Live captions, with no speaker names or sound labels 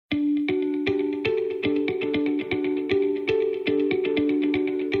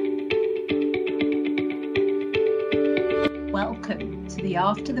Welcome to the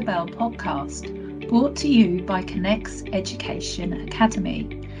After the Bell podcast, brought to you by Connects Education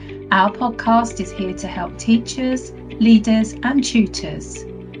Academy. Our podcast is here to help teachers, leaders and tutors.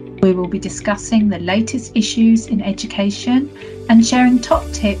 We will be discussing the latest issues in education and sharing top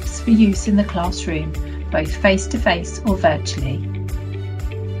tips for use in the classroom, both face-to-face or virtually.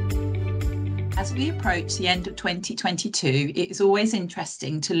 As we approach the end of 2022, it is always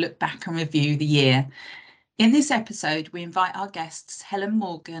interesting to look back and review the year. In this episode, we invite our guests Helen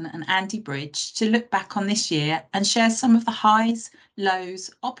Morgan and Andy Bridge to look back on this year and share some of the highs,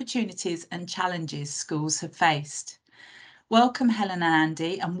 lows, opportunities and challenges schools have faced. Welcome Helen and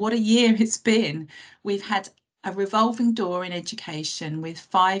Andy, and what a year it's been. We've had a revolving door in education with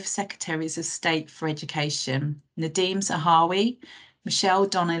 5 Secretaries of State for Education: Nadeem Zahawi, Michelle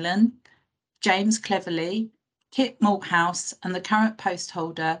Donnellan, James Cleverly, Kit Malthouse and the current post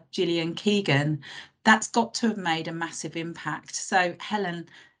holder, Gillian Keegan. That's got to have made a massive impact. So Helen,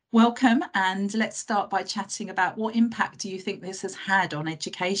 welcome, and let's start by chatting about what impact do you think this has had on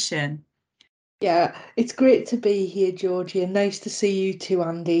education? Yeah, it's great to be here, Georgie, and nice to see you too,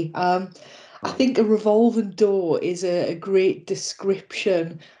 Andy. I think a revolving door is a great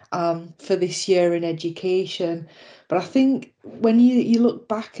description for this year in education. But I think when you look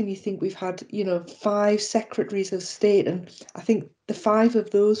back and you think we've had, 5 secretaries of state, and I think the 5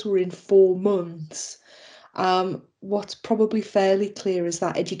 of those were in 4 months. What's probably fairly clear is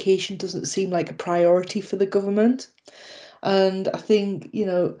that education doesn't seem like a priority for the government. And I think,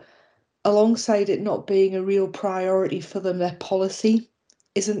 alongside it not being a real priority for them, their policy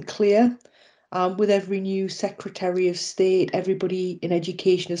isn't clear. With every new Secretary of State, everybody in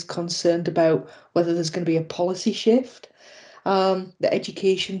education is concerned about whether there's going to be a policy shift. The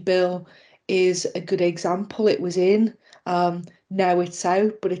education bill is a good example. It was in, now it's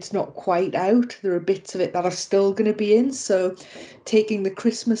out, but it's not quite out. There are bits of it that are still going to be in. So taking the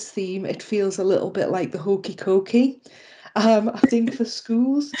Christmas theme, it feels a little bit like the hokey cokey. I think for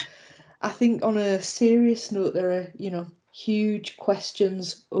schools, I think on a serious note, there are, huge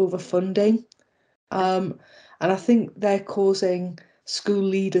questions over funding. And I think they're causing school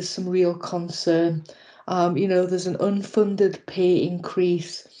leaders some real concern. There's an unfunded pay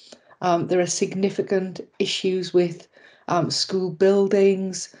increase. There are significant issues with school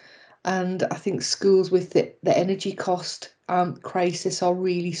buildings. And I think schools with the energy cost crisis are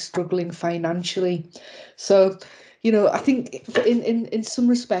really struggling financially. So, I think in some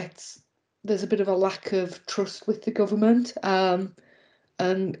respects, there's a bit of a lack of trust with the government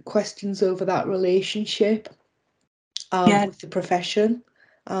and questions over that relationship with the profession.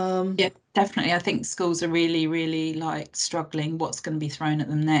 Yeah, definitely. I think schools are really struggling what's going to be thrown at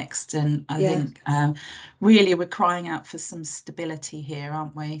them next. And I think really we're crying out for some stability here,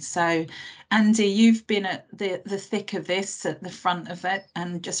 aren't we? So, Andy, you've been at the thick of this, at the front of it,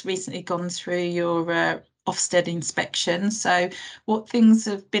 and just recently gone through your Ofsted inspection. So what things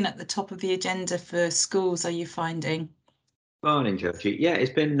have been at the top of the agenda for schools are you finding? Morning, Georgie. Yeah,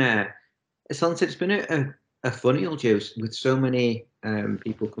 it's been, as Helen said, it's been a funny old year with so many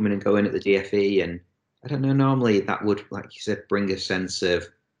people coming and going at the DFE. And I don't know, normally that would, like you said, bring a sense of,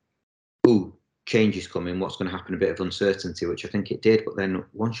 ooh, change is coming, what's going to happen, a bit of uncertainty, which I think it did. But then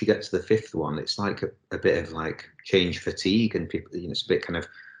once you get to the 5th one, it's like a bit of like change fatigue, and people, it's a bit kind of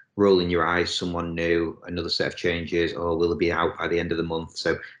rolling your eyes, someone new, another set of changes, or will it be out by the end of the month?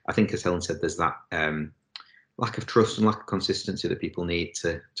 So I think, as Helen said, there's that lack of trust and lack of consistency that people need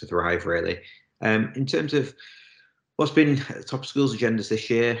to thrive, really. In terms of what's been at the top of schools' agendas this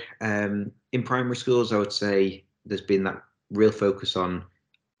year, in primary schools, I would say there's been that real focus on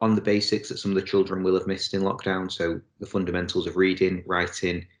the basics that some of the children will have missed in lockdown. So the fundamentals of reading,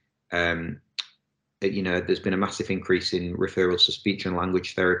 writing. There's been a massive increase in referrals to speech and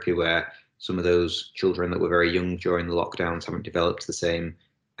language therapy, where some of those children that were very young during the lockdowns haven't developed the same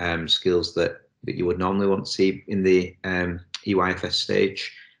skills that you would normally want to see in the EYFS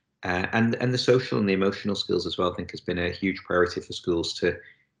stage. And the social and the emotional skills as well, I think, has been a huge priority for schools to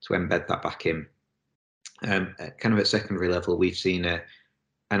embed that back in. Kind of at secondary level, we've seen an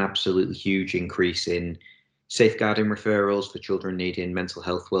absolutely huge increase in safeguarding referrals for children needing mental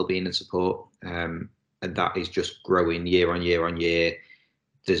health wellbeing and support, and that is just growing year on year on year.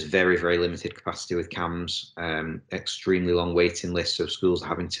 There's very limited capacity with CAMHS, extremely long waiting lists, so schools are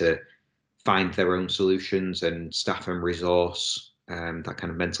having to find their own solutions and staff and resource that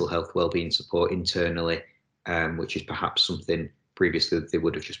kind of mental health wellbeing support internally, which is perhaps something previously they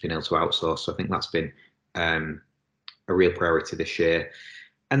would have just been able to outsource. So I think that's been a real priority this year.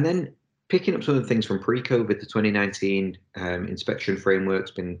 And then picking up some of the things from pre-COVID, the 2019 inspection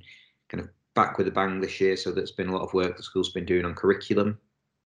framework's been kind of back with a bang this year. So there's been a lot of work the school's been doing on curriculum,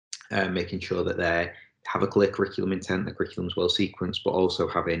 making sure that they have a clear curriculum intent, the curriculum's well sequenced, but also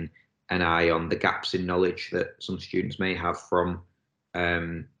having an eye on the gaps in knowledge that some students may have from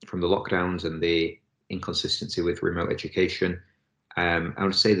the lockdowns and the inconsistency with remote education. I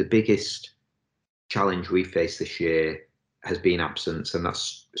would say the biggest challenge we faced this year has been absence, and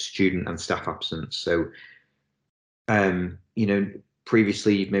that's student and staff absence. So,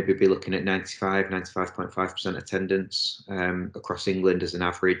 previously you'd maybe be looking at 95.5% attendance across England as an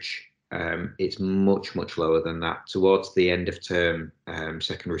average. It's much, much lower than that. Towards the end of term,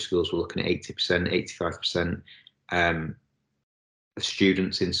 secondary schools were looking at 80%, 85% of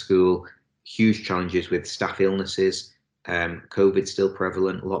students in school. Huge challenges with staff illnesses. COVID still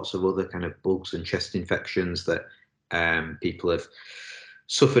prevalent, lots of other kind of bugs and chest infections that people have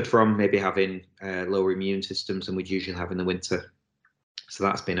suffered from, maybe having lower immune systems than we'd usually have in the winter. So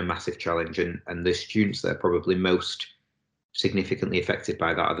that's been a massive challenge, and the students that are probably most significantly affected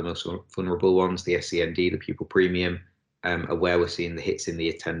by that are the most vulnerable ones, the SEND, the pupil premium, are where we're seeing the hits in the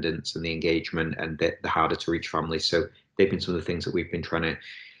attendance and the engagement and the harder to reach families. So they've been some of the things that we've been trying to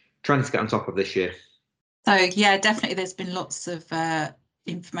get on top of this year. So yeah, definitely there's been lots of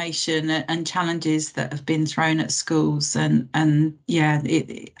information and challenges that have been thrown at schools, and yeah,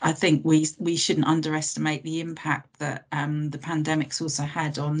 I think we shouldn't underestimate the impact that the pandemic's also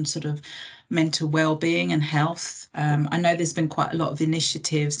had on sort of mental well-being and health. I know there's been quite a lot of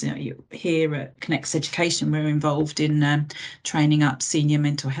initiatives. Here at Connects Education, we're involved in training up senior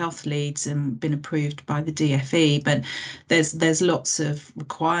mental health leads and been approved by the DFE, but there's lots of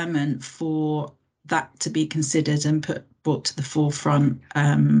requirement for that to be considered and brought to the forefront,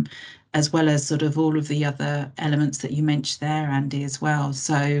 as well as sort of all of the other elements that you mentioned there, Andy, as well.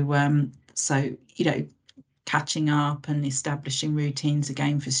 So catching up and establishing routines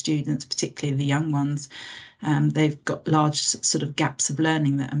again for students, particularly the young ones. They've got large sort of gaps of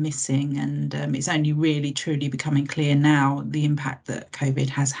learning that are missing, and it's only really truly becoming clear now the impact that COVID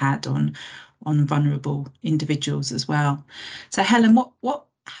has had on vulnerable individuals as well. So Helen, what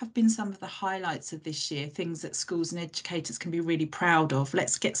have been some of the highlights of this year, things that schools and educators can be really proud of?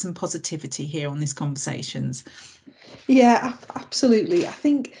 Let's get some positivity here on these conversations. Yeah, absolutely. I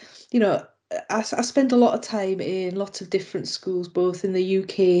think, I spend a lot of time in lots of different schools, both in the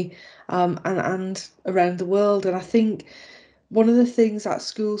UK and around the world. And I think one of the things that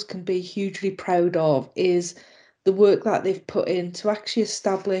schools can be hugely proud of is the work that they've put in to actually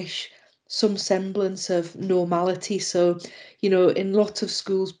establish some semblance of normality. So, in lots of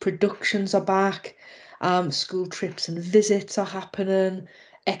schools, productions are back, school trips and visits are happening,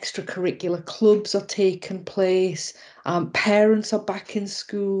 extracurricular clubs are taking place, parents are back in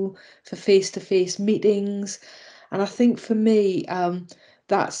school for face-to-face meetings. And I think for me,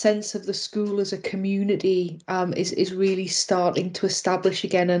 that sense of the school as a community is really starting to establish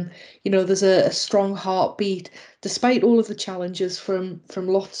again. And there's a strong heartbeat despite all of the challenges from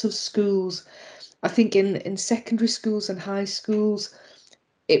lots of schools. I think in secondary schools and high schools,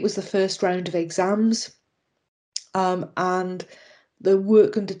 it was the first round of exams, and the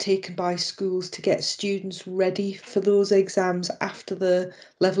work undertaken by schools to get students ready for those exams after the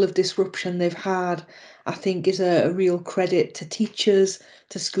level of disruption they've had, I think is a real credit to teachers,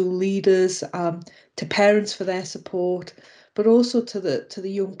 to school leaders, to parents for their support, but also to the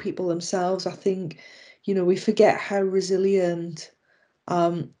young people themselves. I think, we forget how resilient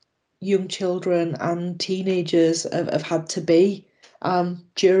young children and teenagers have had to be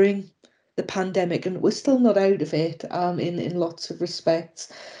during the pandemic, and we're still not out of it in lots of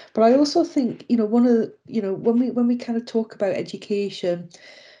respects. But I also think, one of the, when we kind of talk about education,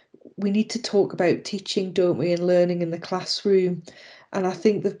 we need to talk about teaching, don't we, and learning in the classroom. And I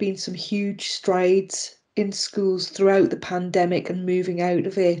think there've been some huge strides in schools throughout the pandemic and moving out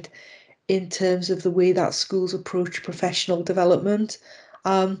of it in terms of the way that schools approach professional development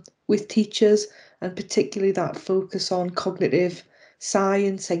with teachers, and particularly that focus on cognitive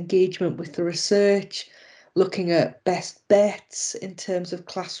science, engagement with the research, looking at best bets in terms of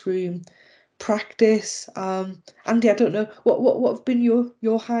classroom practice. Andy, I don't know, what have been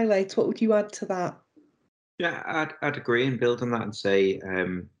your highlights? What would you add to that? Yeah, I'd agree and build on that and say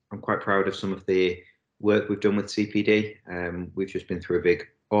I'm quite proud of some of the work we've done with CPD. We've just been through a big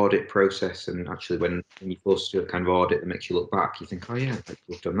audit process, and actually when you're forced to do a kind of audit that makes you look back, you think, oh yeah,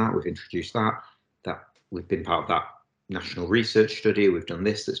 we've done that, we've introduced that we've been part of that national research study, we've done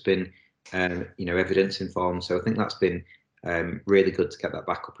this that's been evidence informed. So I think that's been really good to get that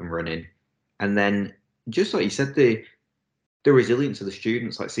back up and running. And then just like you said, the resilience of the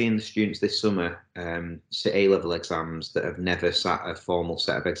students, like seeing the students this summer sit A-level exams that have never sat a formal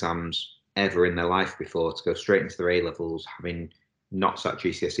set of exams ever in their life before, to go straight into their A-levels, having not sat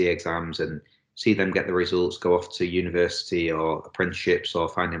GCSE exams, and see them get the results, go off to university or apprenticeships or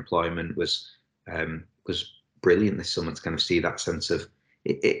find employment was brilliant this summer, to kind of see that sense of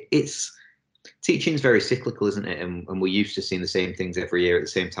it's teaching's very cyclical, isn't it? And we're used to seeing the same things every year at the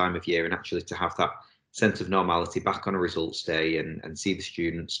same time of year, and actually to have that sense of normality back on a results day and see the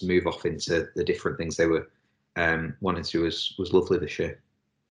students move off into the different things they were wanting to do was lovely this year.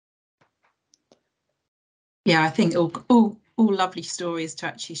 Yeah, I think all lovely stories to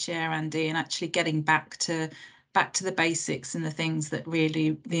actually share, Andy, and actually getting back to the basics and the things that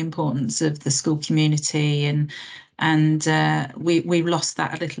really the importance of the school community, and we've lost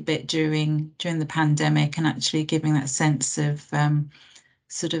that a little bit during the pandemic, and actually giving that sense of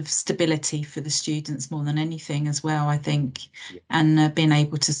sort of stability for the students more than anything as well, I think, and being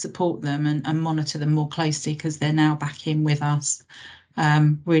able to support them and monitor them more closely because they're now back in with us.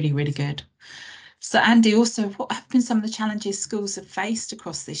 Really, really good. So Andy, also, what have been some of the challenges schools have faced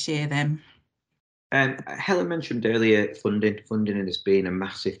across this year then? Helen mentioned earlier funding. Funding has been a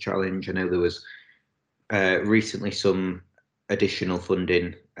massive challenge. I know there was recently some additional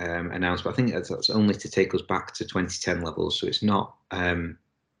funding announced, but I think that's only to take us back to 2010 levels. So it's not kind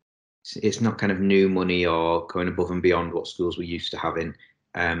of new money or going above and beyond what schools were used to having.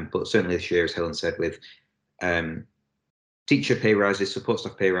 But certainly this year, as Helen said, with teacher pay rises, support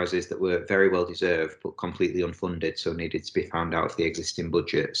staff pay rises that were very well deserved but completely unfunded, so needed to be found out of the existing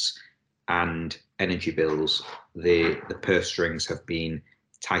budgets, and energy bills, the purse strings have been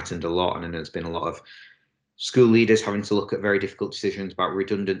tightened a lot, and there's been a lot of school leaders having to look at very difficult decisions about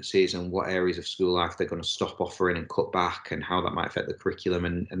redundancies and what areas of school life they're going to stop offering and cut back, and how that might affect the curriculum,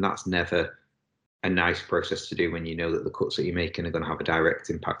 and that's never a nice process to do when you know that the cuts that you're making are going to have a direct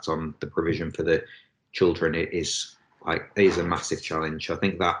impact on the provision for the children. It is a massive challenge. I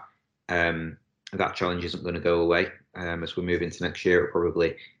think that that challenge isn't going to go away as we move into next year. It'll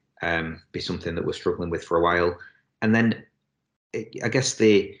probably be something that we're struggling with for a while. And then I guess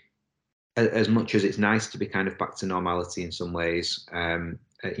as much as it's nice to be kind of back to normality in some ways,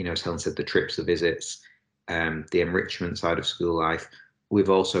 as Helen said, the trips, the visits, the enrichment side of school life, we've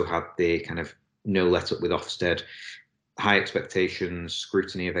also had the kind of no let up with Ofsted, high expectations,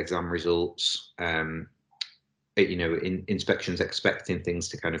 scrutiny of exam results, inspections expecting things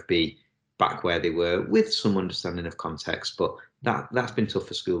to kind of be back where they were, with some understanding of context, but that's been tough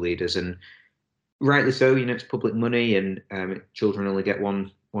for school leaders, and rightly so. It's public money, and children only get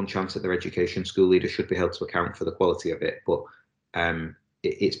one chance at their education. School leaders should be held to account for the quality of it, but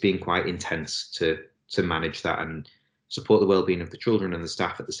it's been quite intense to manage that and support the well-being of the children and the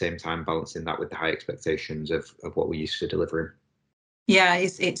staff at the same time, balancing that with the high expectations of what we're used to delivering. Yeah,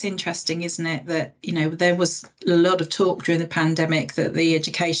 it's interesting, isn't it, that there was a lot of talk during the pandemic that the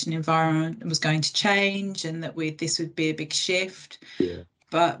education environment was going to change and that this would be a big shift. Yeah.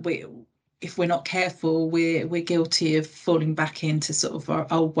 But if we're not careful, we're guilty of falling back into sort of our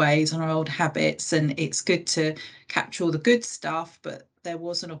old ways and our old habits. And it's good to capture all the good stuff, but there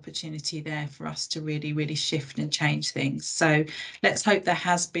was an opportunity there for us to really, really shift and change things. So let's hope there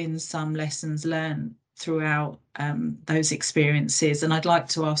has been some lessons learned throughout those experiences. And I'd like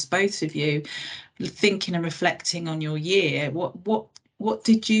to ask both of you, thinking and reflecting on your year, what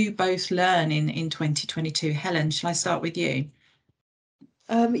did you both learn in 2022? Helen, shall I start with you?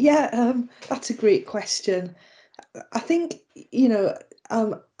 That's a great question. I think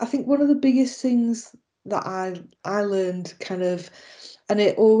I think one of the biggest things that I learned kind of, and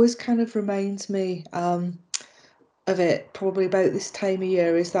it always kind of reminds me of it probably about this time of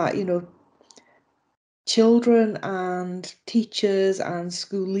year, is that children and teachers and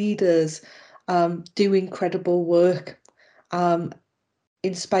school leaders do incredible work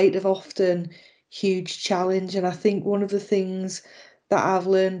in spite of often huge challenge. And I think one of the things that I've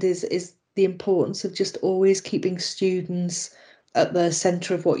learned is the importance of just always keeping students at the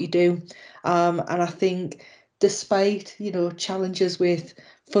centre of what you do. And I think despite challenges with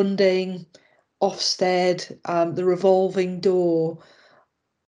funding, Ofsted, the revolving door,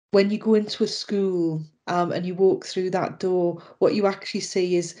 when you go into a school and you walk through that door, what you actually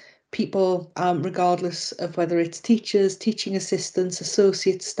see is people, regardless of whether it's teachers, teaching assistants,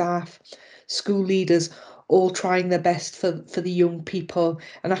 associate staff, school leaders, all trying their best for the young people,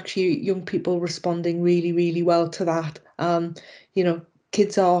 and actually young people responding really, really well to that.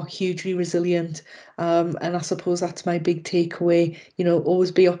 Kids are hugely resilient, and I suppose that's my big takeaway.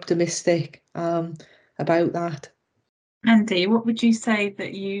 Always be optimistic about that. Andy, what would you say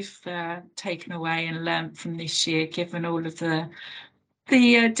that you've taken away and learnt from this year, given all of the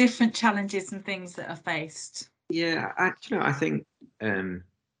different challenges and things that are faced? Yeah, I think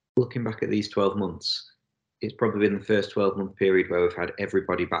looking back at these 12 months, it's probably been the first 12-month period where we've had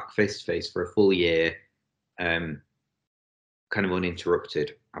everybody back face to face for a full year, kind of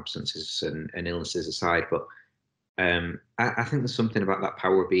uninterrupted, absences and illnesses aside. But I think there's something about that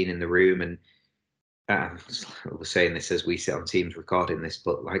power of being in the room. And I was saying this as we sit on Teams recording this,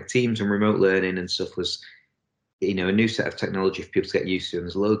 but like Teams and remote learning and stuff was, a new set of technology for people to get used to, and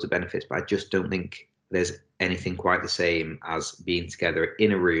there's loads of benefits, but I just don't think there's anything quite the same as being together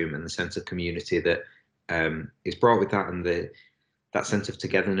in a room and the sense of community that is brought with that, and that sense of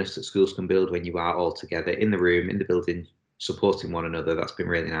togetherness that schools can build when you are all together in the room, in the building, supporting one another. That's been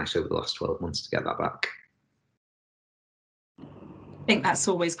really nice over the last 12 months to get that back. I think that's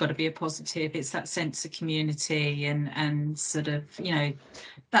always got to be a positive. It's that sense of community and sort of,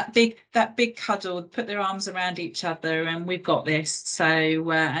 that big cuddle, put their arms around each other, and we've got this.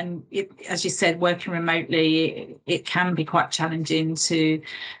 So and as you said, working remotely, it can be quite challenging to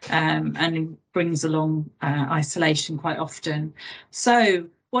and it brings along isolation quite often. So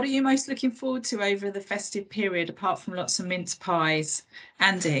what are you most looking forward to over the festive period, apart from lots of mince pies?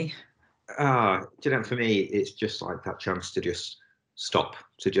 Andy? For me, it's just like that chance to just stop,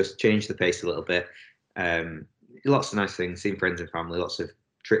 to just change the pace a little bit. Lots of nice things, seeing friends and family, lots of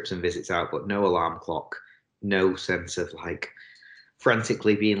trips and visits out, but no alarm clock, no sense of like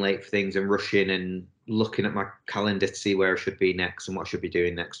frantically being late for things and rushing and looking at my calendar to see where I should be next and what I should be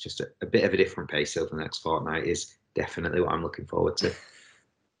doing next. Just a bit of a different pace over the next fortnight is definitely what I'm looking forward to.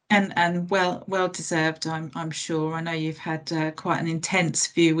 And well deserved, I'm sure. I know you've had quite an intense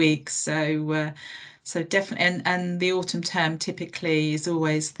few weeks, so definitely. And the autumn term typically is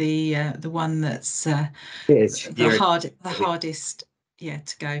always the one that's the hardest. Yeah,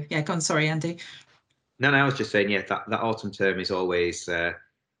 to go. Yeah, go on. Sorry, Andy. No, I was just saying, that autumn term is always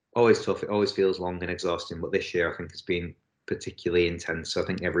tough. It always feels long and exhausting. But this year, I think, has been particularly intense. So I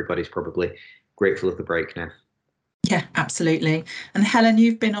think everybody's probably grateful of the break now. Yeah, absolutely. And Helen,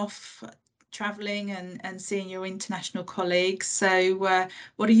 you've been off travelling and seeing your international colleagues. So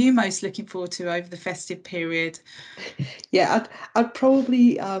what are you most looking forward to over the festive period? Yeah, I'd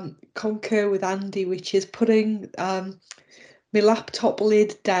probably concur with Andy, which is putting my laptop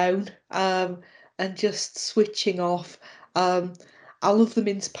lid down and just switching off. I love the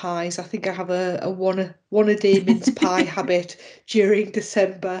mince pies. I think I have a one a day mince pie habit during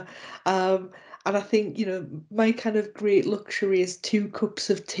December. And I think, my kind of great luxury is 2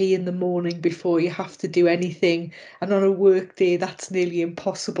 cups of tea in the morning before you have to do anything. And on a work day, that's nearly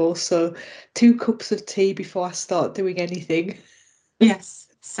impossible. So 2 cups of tea before I start doing anything. Yes,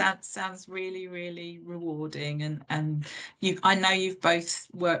 sounds really, really rewarding. And I know you've both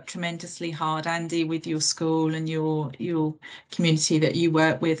worked tremendously hard, Andy, with your school and your community that you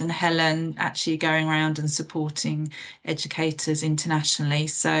work with, and Helen actually going around and supporting educators internationally.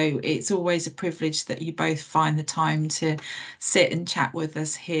 So it's always a privilege that you both find the time to sit and chat with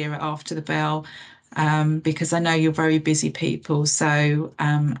us here at After the Bell. Because I know you're very busy people, so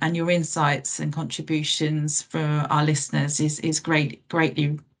and your insights and contributions for our listeners is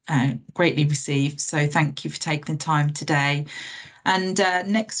greatly received. So thank you for taking the time today. And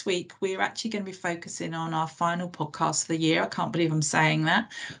next week, we're actually going to be focusing on our final podcast of the year. I can't believe I'm saying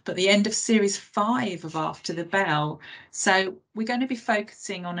that, but the end of series 5 of After the Bell. So we're going to be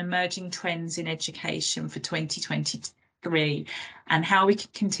focusing on emerging trends in education for 2023 and how we can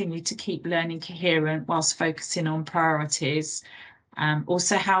continue to keep learning coherent whilst focusing on priorities.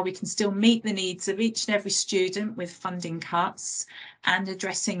 Also how we can still meet the needs of each and every student with funding cuts and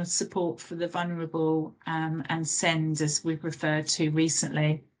addressing support for the vulnerable and SEND, as we've referred to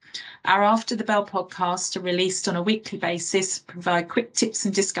recently. Our After the Bell podcasts are released on a weekly basis, provide quick tips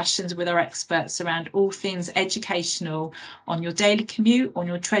and discussions with our experts around all things educational on your daily commute, on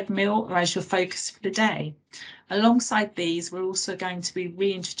your treadmill, or as your focus for the day. Alongside these, we're also going to be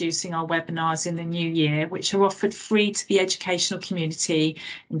reintroducing our webinars in the new year, which are offered free to the educational community,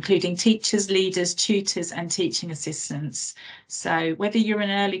 including teachers, leaders, tutors, and teaching assistants. So whether you're an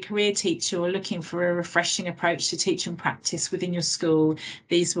early career teacher or looking for a refreshing approach to teaching practice within your school,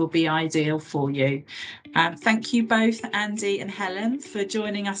 these will be ideal for you. Thank you both, Andy and Helen, for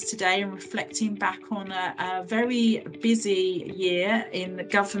joining us today and reflecting back on a very busy year in the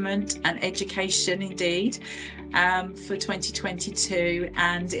government and education indeed. For 2022,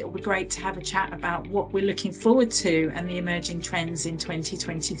 and it will be great to have a chat about what we're looking forward to and the emerging trends in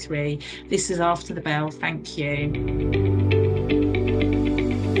 2023. This is After the Bell. Thank you.